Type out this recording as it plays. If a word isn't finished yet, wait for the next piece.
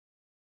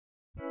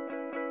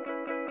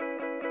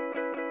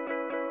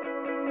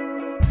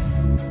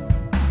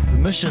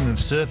Mission of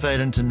SurfAid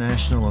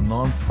International, a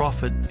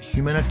non-profit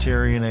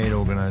humanitarian aid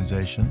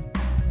organisation,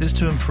 is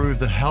to improve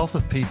the health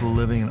of people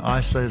living in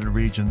isolated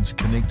regions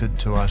connected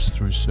to us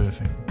through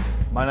surfing.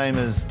 My name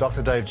is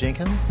Dr. Dave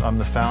Jenkins. I'm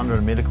the founder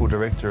and medical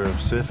director of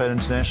SurfAid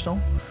International.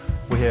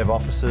 We have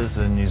offices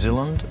in New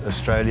Zealand,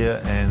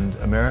 Australia and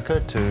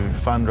America to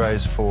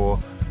fundraise for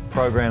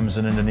programs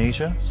in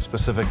Indonesia,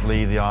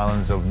 specifically the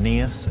islands of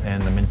Nias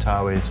and the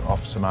Mentawais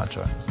off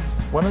Sumatra.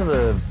 One of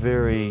the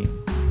very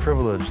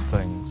privileged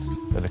things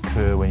that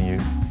occur when you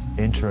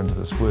enter into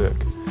this work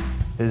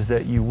is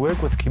that you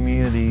work with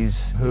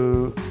communities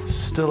who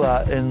still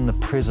are in the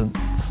presence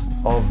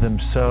of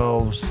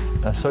themselves,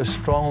 are so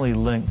strongly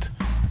linked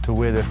to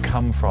where they've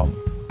come from.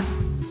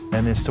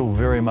 And they're still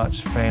very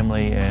much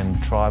family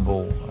and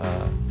tribal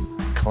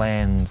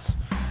clans.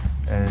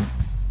 And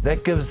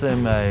that gives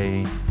them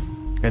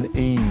an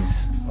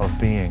ease of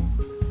being.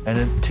 And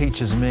it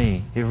teaches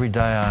me, every day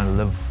I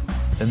live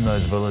in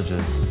those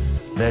villages,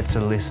 that's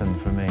a lesson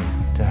for me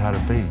to how to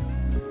be.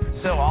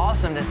 So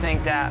awesome to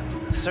think that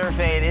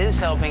SurfAid is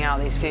helping out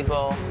these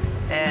people,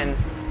 and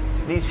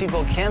these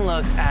people can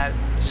look at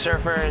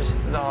surfers,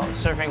 the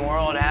surfing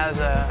world, as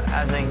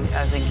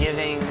a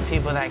giving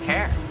people that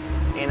care,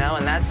 you know,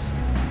 and that's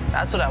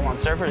what I want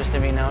surfers to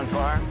be known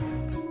for.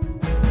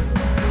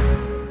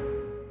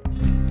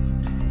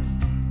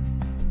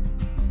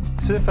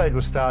 SurfAid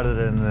was started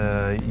in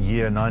the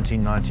year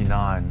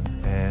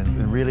 1999, and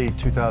in really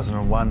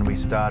 2001 we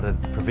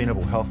started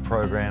preventable health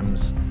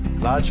programs,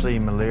 largely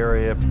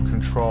malaria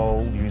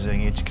control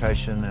using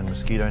education and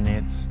mosquito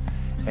nets,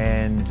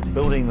 and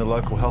building the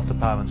local health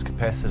department's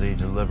capacity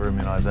to deliver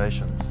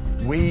immunisations.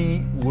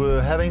 We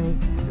were having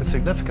a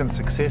significant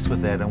success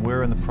with that, and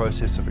we're in the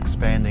process of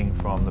expanding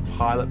from the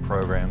pilot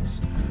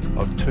programs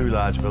of 2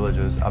 large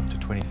villages up to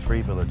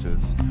 23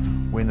 villages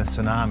when the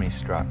tsunami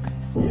struck.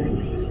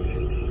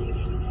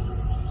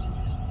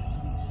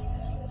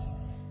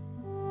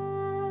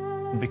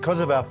 Because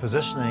of our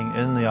positioning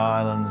in the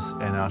islands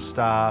and our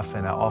staff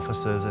and our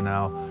offices and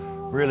our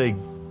really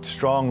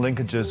strong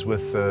linkages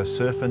with the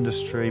surf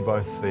industry,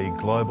 both the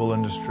global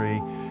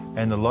industry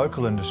and the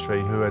local industry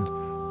who had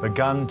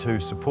begun to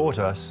support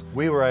us,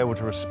 we were able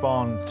to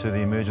respond to the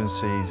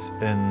emergencies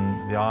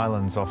in the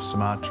islands off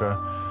Sumatra,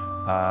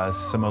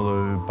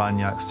 Simalu,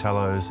 Banyak,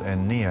 Telos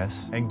and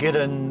Nias, and get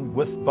in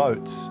with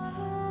boats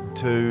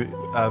to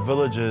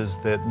villages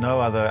that no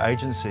other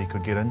agency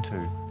could get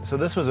into. So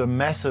this was a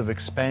massive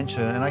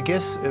expansion, and I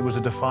guess it was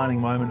a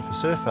defining moment for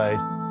SurfAid.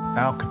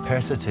 Our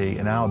capacity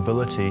and our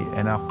ability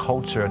and our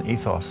culture and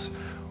ethos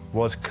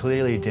was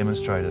clearly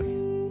demonstrated.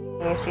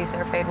 When you see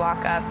SurfAid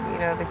walk up, you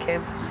know, the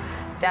kids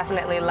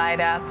definitely light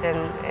up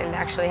and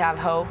actually have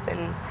hope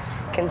and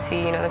can see,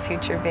 you know, the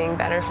future being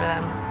better for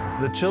them.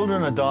 The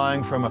children are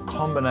dying from a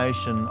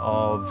combination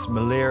of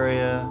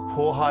malaria,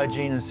 poor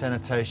hygiene and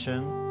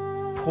sanitation,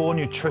 poor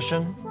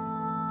nutrition,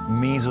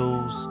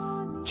 measles,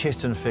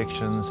 chest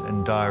infections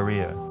and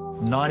diarrhea.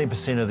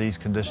 90% of these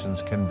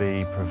conditions can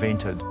be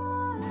prevented.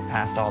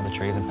 Past all the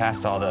trees and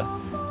past all the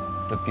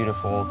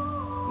beautiful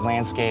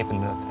landscape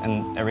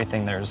and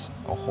everything, there's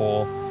a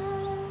whole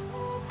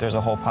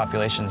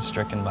population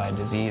stricken by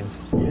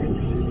disease.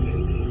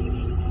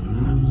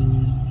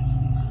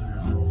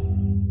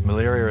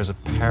 Malaria is a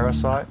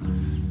parasite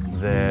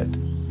that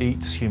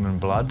eats human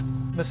blood.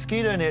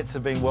 Mosquito nets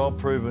have been well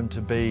proven to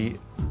be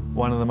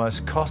one of the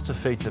most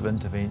cost-effective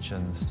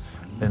interventions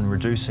in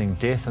reducing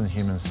death and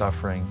human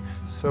suffering.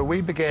 So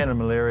we began a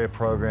malaria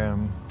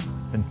program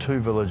in 2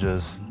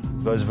 villages.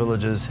 Those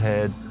villages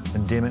had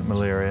endemic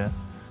malaria.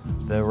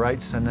 The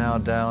rates are now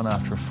down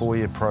after a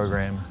 4-year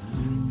program.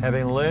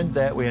 Having learned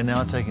that, we are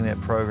now taking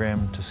that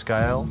program to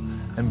scale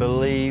and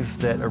believe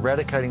that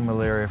eradicating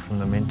malaria from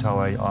the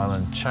Mentawai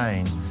Island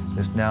chain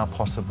is now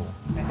possible.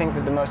 I think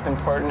that the most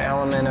important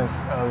element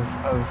of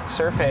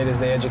SurfAid is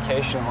the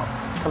educational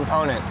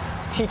component.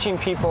 Teaching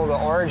people the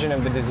origin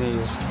of the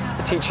disease,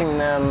 teaching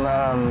them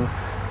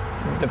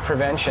the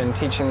prevention,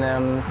 teaching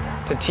them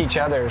to teach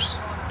others,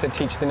 to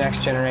teach the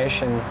next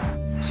generation.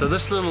 So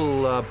this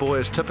little boy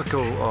is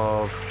typical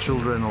of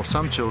children, or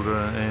some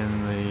children, in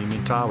the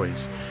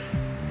Mentawais.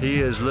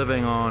 He is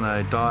living on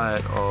a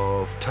diet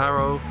of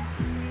taro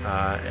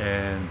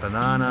and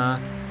banana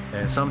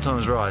and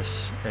sometimes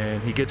rice,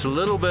 and he gets a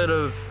little bit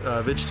of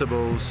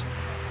vegetables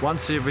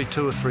once every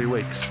 2 or 3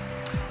 weeks.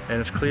 And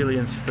it's clearly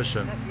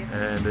insufficient,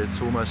 and it's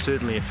almost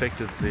certainly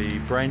affected the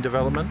brain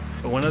development.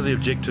 One of the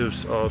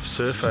objectives of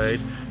SurfAid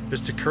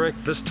is to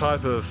correct this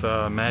type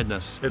of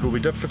madness. It will be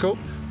difficult,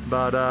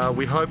 but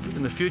we hope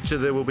in the future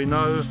there will be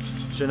no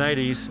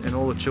Janades and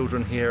all the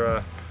children here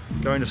are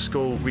going to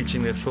school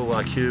reaching their full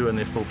IQ and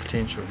their full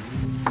potential.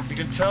 You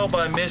can tell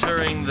by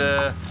measuring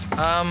the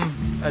arm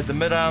at the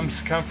mid-arm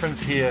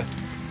circumference here,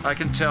 I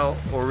can tell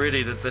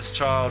already that this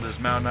child is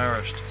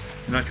malnourished,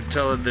 and I can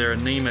tell that they're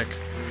anemic.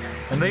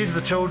 And these are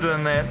the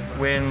children that,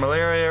 when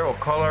malaria or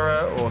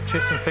cholera or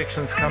chest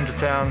infections come to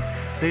town,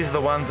 these are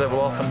the ones that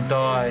will often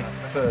die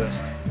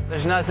first.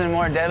 There's nothing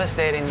more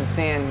devastating than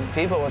seeing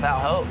people without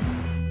hope.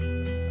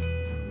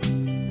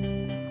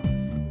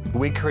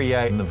 We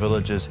create in the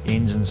villages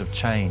engines of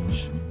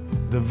change.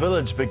 The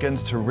village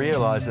begins to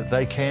realize that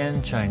they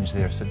can change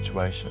their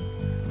situation.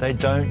 They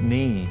don't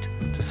need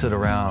to sit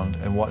around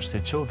and watch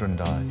their children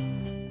die.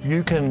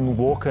 You can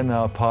walk in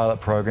our pilot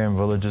program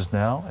villages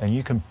now and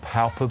you can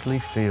palpably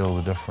feel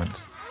the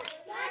difference.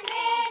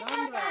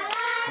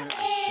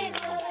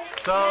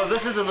 So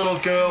this is a little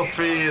girl,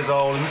 3 years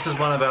old, and this is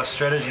one of our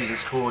strategies.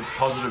 It's called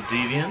positive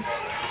deviance.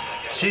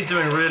 She's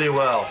doing really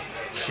well.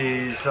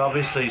 She's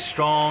obviously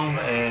strong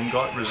and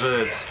got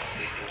reserves.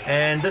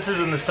 And this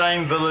is in the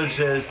same village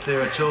as there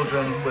are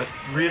children with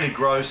really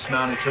gross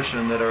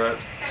malnutrition that are at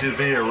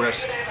severe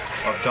risk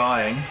of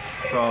dying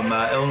from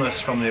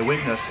illness from their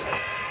weakness.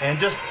 And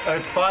just a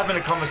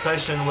 5-minute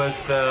conversation with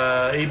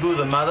Ibu,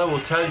 the mother, will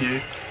tell you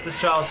this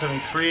child's having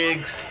 3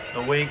 eggs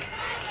a week,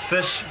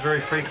 fish very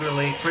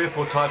frequently, 3 or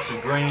 4 types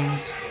of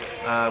greens,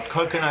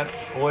 coconut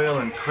oil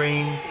and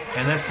cream,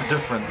 and that's the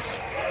difference.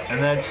 And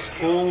that's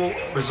all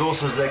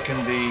resources that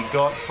can be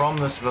got from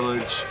this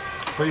village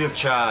free of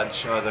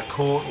charge, either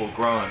caught or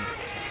grown.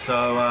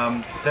 So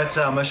that's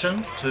our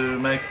mission, to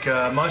make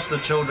most of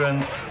the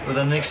children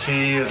within the next few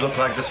years look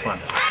like this one.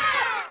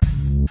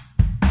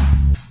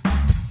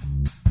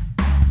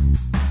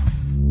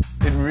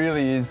 It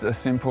really is a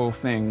simple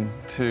thing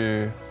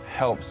to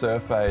help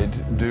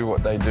SurfAid do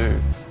what they do,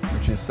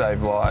 which is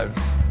save lives.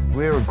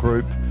 We're a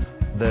group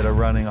that are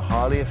running a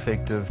highly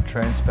effective,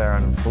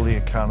 transparent and fully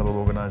accountable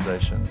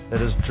organisation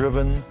that is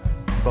driven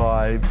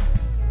by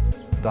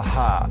the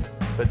heart,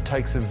 but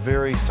takes a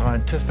very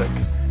scientific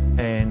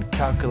and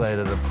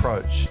calculated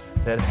approach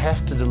that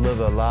have to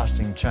deliver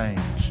lasting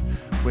change.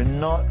 We're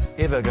not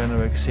ever going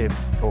to accept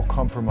or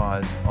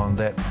compromise on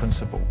that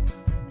principle.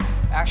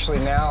 Actually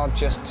now,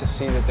 just to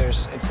see that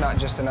it's not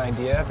just an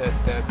idea,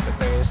 that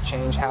there is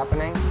change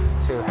happening,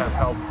 to have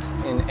helped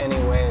in any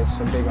way is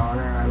a big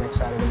honor, and I'm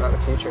excited about the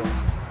future.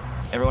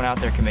 Everyone out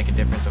there can make a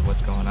difference of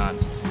what's going on,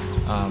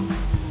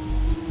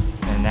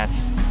 and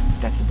that's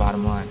the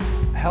bottom line.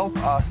 Help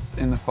us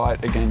in the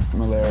fight against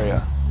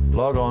malaria.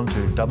 Log on to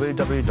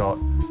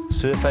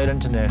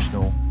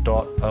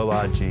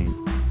www.surfaidinternational.org.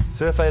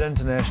 SurfAid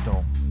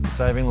International,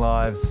 saving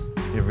lives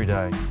every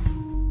day.